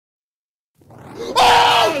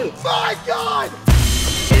my god!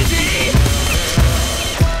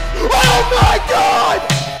 Oh my god!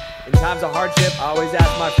 In times of hardship, I always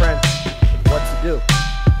ask my friend what to do.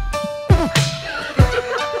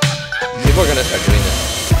 People are gonna start doing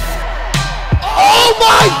this. Oh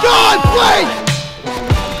my god, Blake!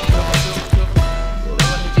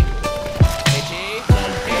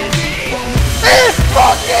 It's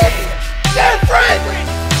fucking different!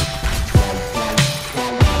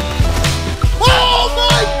 Oh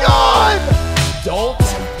my god! Don't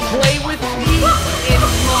play with me in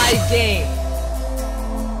my game.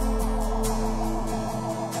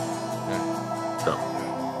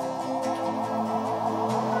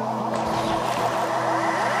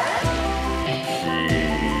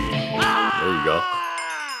 There you go.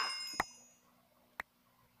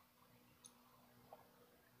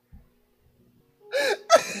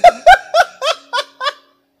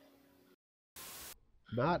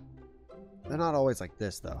 They're not always like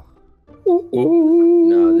this though.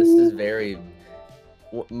 No, this is very.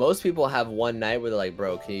 Most people have one night where they're like,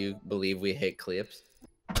 "Bro, can you believe we hit CLEEPS?"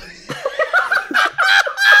 Just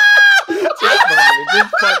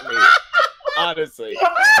fuck me. Honestly.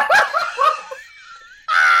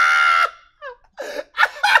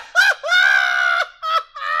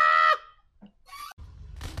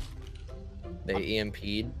 They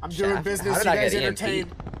EMP'd. I'm doing Shaft. business, How did you I guys get entertain.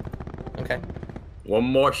 EMP'd? Okay. One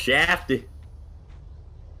more shafty.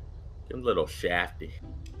 Give him a little shafty.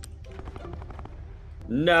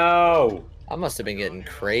 No! I must have been getting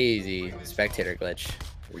crazy spectator glitch.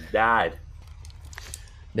 We died.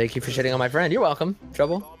 Thank you for shitting on my friend. You're welcome.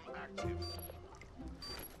 Trouble.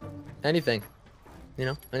 Anything. You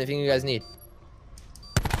know, anything you guys need.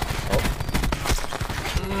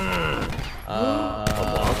 Oh.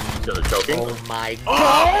 Choking. Oh my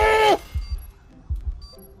god!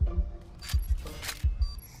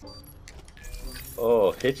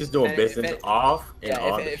 Oh, Hitch is doing business off and Yeah,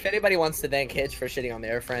 on. if anybody wants to thank Hitch for shitting on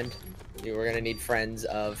their friend, we're gonna need friends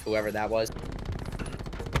of whoever that was.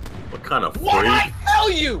 What kind of freak? What I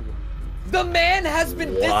tell you? The man has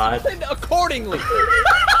been disciplined accordingly.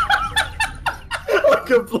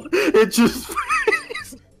 It just.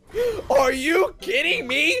 Are you kidding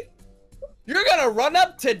me? You're gonna run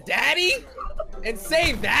up to daddy and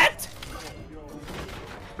say that?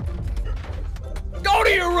 Go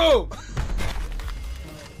to your room!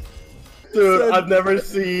 Dude, I've never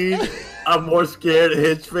seen a more scared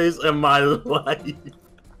Hitch face in my life.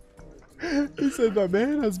 He said the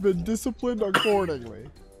man has been disciplined accordingly.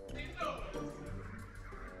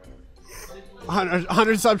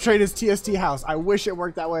 100 sub trade is TST house. I wish it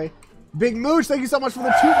worked that way. Big Mooch, thank you so much for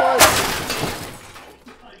the 2 months.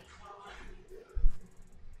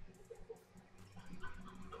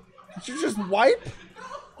 Did you just wipe?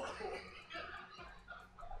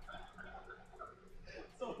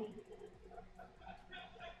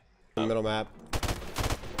 Middle map.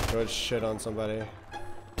 George shit on somebody.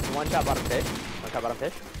 One shot bottom fish. One shot bottom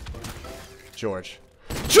fish. George.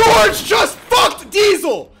 George just fucked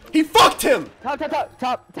Diesel! He fucked him! Top.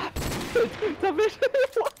 Top fish.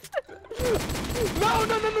 No.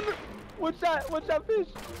 One shot fish.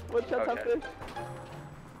 One shot top fish.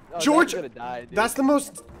 Oh, George, gonna die, dude. that's the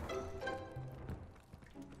most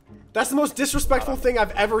disrespectful thing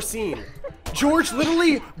I've ever seen. George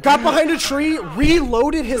literally got behind a tree,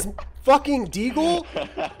 reloaded his fucking deagle.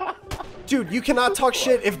 Dude, you cannot talk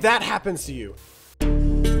shit if that happens to you.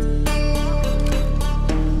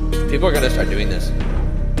 People are gonna start doing this.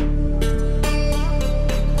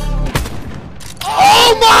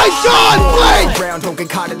 Oh my god, Blake! Ground, don't get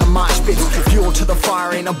caught in the mosh pit. Fuel to the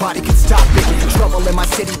fire, ain't nobody can stop it. Trouble in my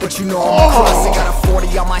city, but you know I'm crossing. Got a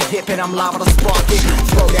 40 on my hip and I'm liable to spark it.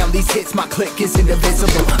 Throw down these hits, my click is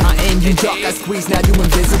indivisible. I aim, you duck, I squeeze, now you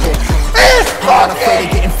invisible. I'm not afraid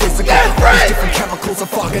of getting physical. These different chemicals are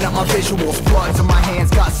fogging up my visuals. Bloods on my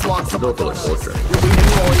hands, got slugs on my gunners. Yo, we the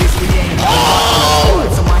warriors, we ain't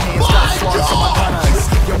bloods on my hands, got slugs on my gunners.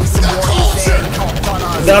 Yo, we some warriors, they ain't called gunners.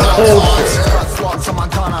 Got slugs on my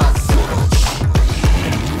gunners.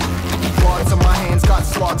 Bloods on my hands, got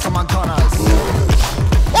slugs on my gunners.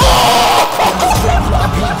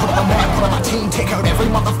 Take out every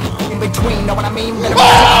motherfucker in between. Know what I mean?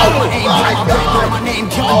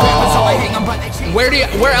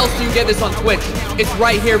 Where else do you get this on Twitch? It's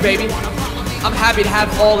right here, baby. I'm happy to have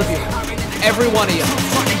all of you. Every one of you.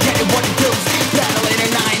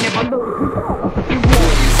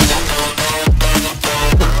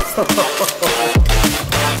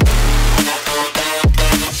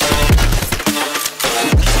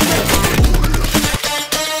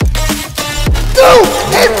 Dude,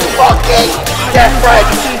 it's fucking different!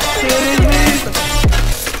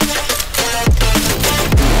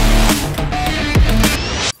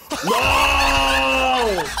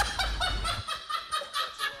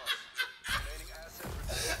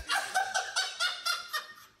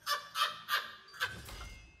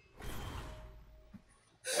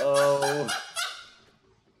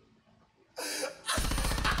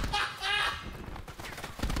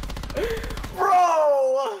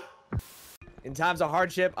 times of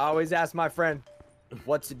hardship, I always ask my friend,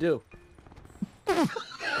 what's to do?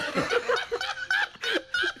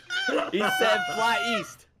 He said, fly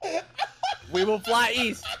east. We will fly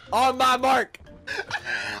east. On my mark.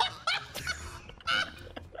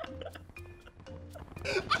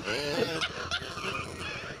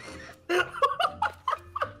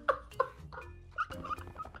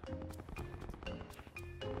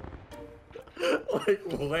 Like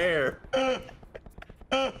where?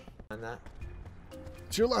 On that.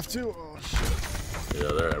 To your left too. Oh shit.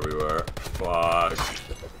 Yeah, they're everywhere. Fuck.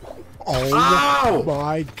 Oh Ow!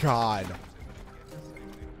 my god.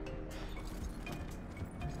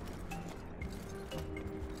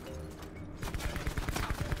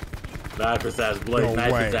 Knife his ass, Blake. No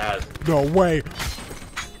Knife way. his ass. No way.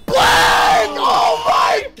 Blake! Oh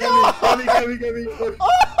my god! Get me.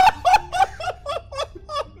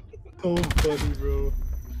 So funny, bro.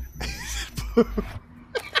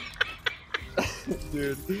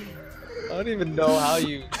 Dude, I don't even know how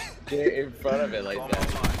you get in front of it like that.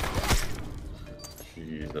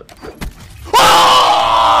 Jesus.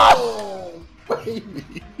 Oh!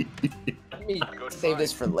 Let me save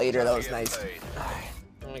this for later. That was nice.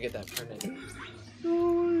 I'm gonna get that printed.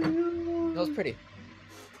 That was pretty.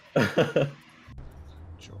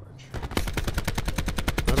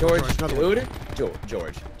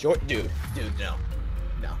 George, dude, no.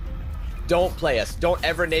 Don't play us. Don't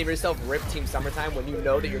ever name yourself Rip Team Summertime when you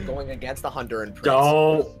know that you're going against the Hunter and Prince.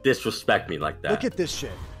 Don't disrespect me like that. Look at this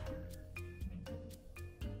shit.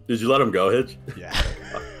 Did you let him go, Hitch? Yeah.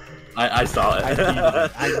 I saw it.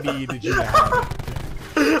 I needed you to have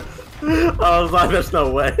it. I was like, there's no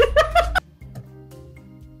way.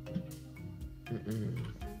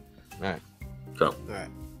 Alright. So. Alright.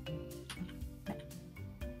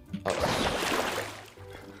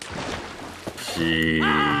 Jeez.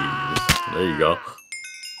 There you go.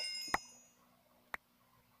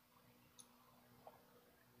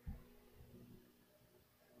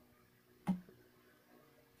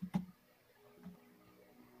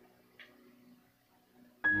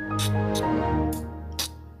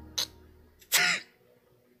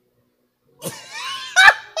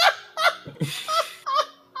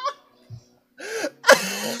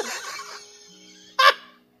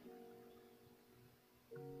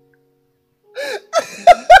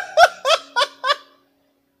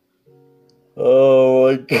 Oh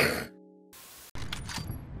my god.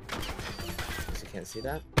 You can't see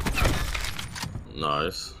that?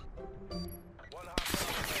 Nice.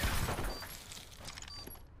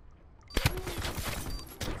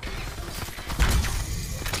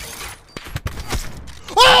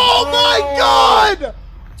 Oh my god!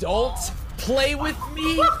 Don't play with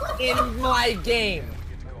me in my game.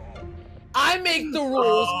 I make the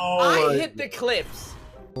rules. I hit the clips.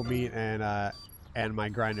 We'll meet and my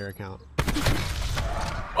grinder account.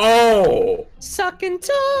 Oh! Sucking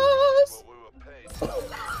toes.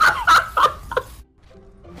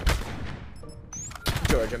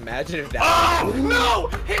 George, imagine if that. Oh No!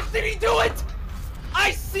 Hitch, did he do it?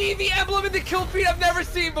 I see the emblem in the kill feed I've never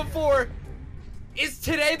seen before. Is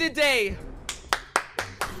today the day?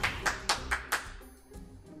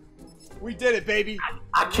 We did it, baby.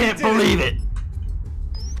 I can't believe it.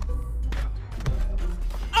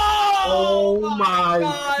 Oh, my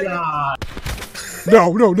god.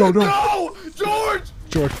 No, no, no, no. No! George!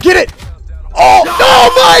 George, get it! Oh,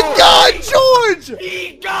 oh my god, George!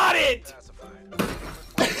 He got it!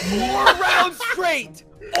 4 rounds straight!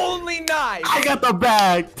 Only 9! I got the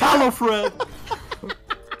bag. Tell a friend.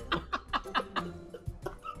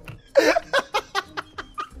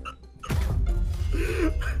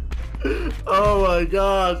 Oh my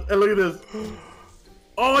gosh. And look at this.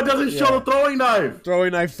 Oh, it doesn't show the throwing knife.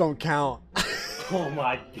 Throwing knives don't count. Oh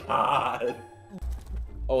my god.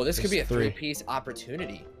 Oh, this could be a There's 3. 3-piece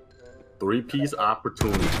opportunity. 3-piece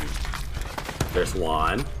opportunity. There's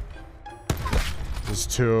 1. There's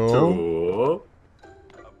 2. 2.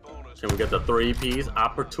 Can we get the 3-piece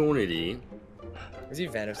opportunity? Is he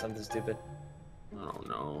Van or something stupid? I don't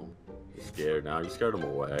know. I'm scared now. You scared him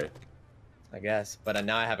away. I guess. But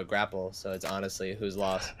now I have a grapple, so it's honestly who's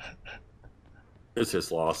lost. It's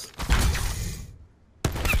his loss.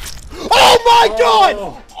 Oh my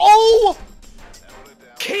god! Oh!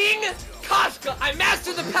 King Koshka! I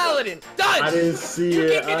mastered the paladin! Done! I didn't see You it.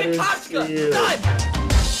 give me I the didn't Koshka! see it. Done!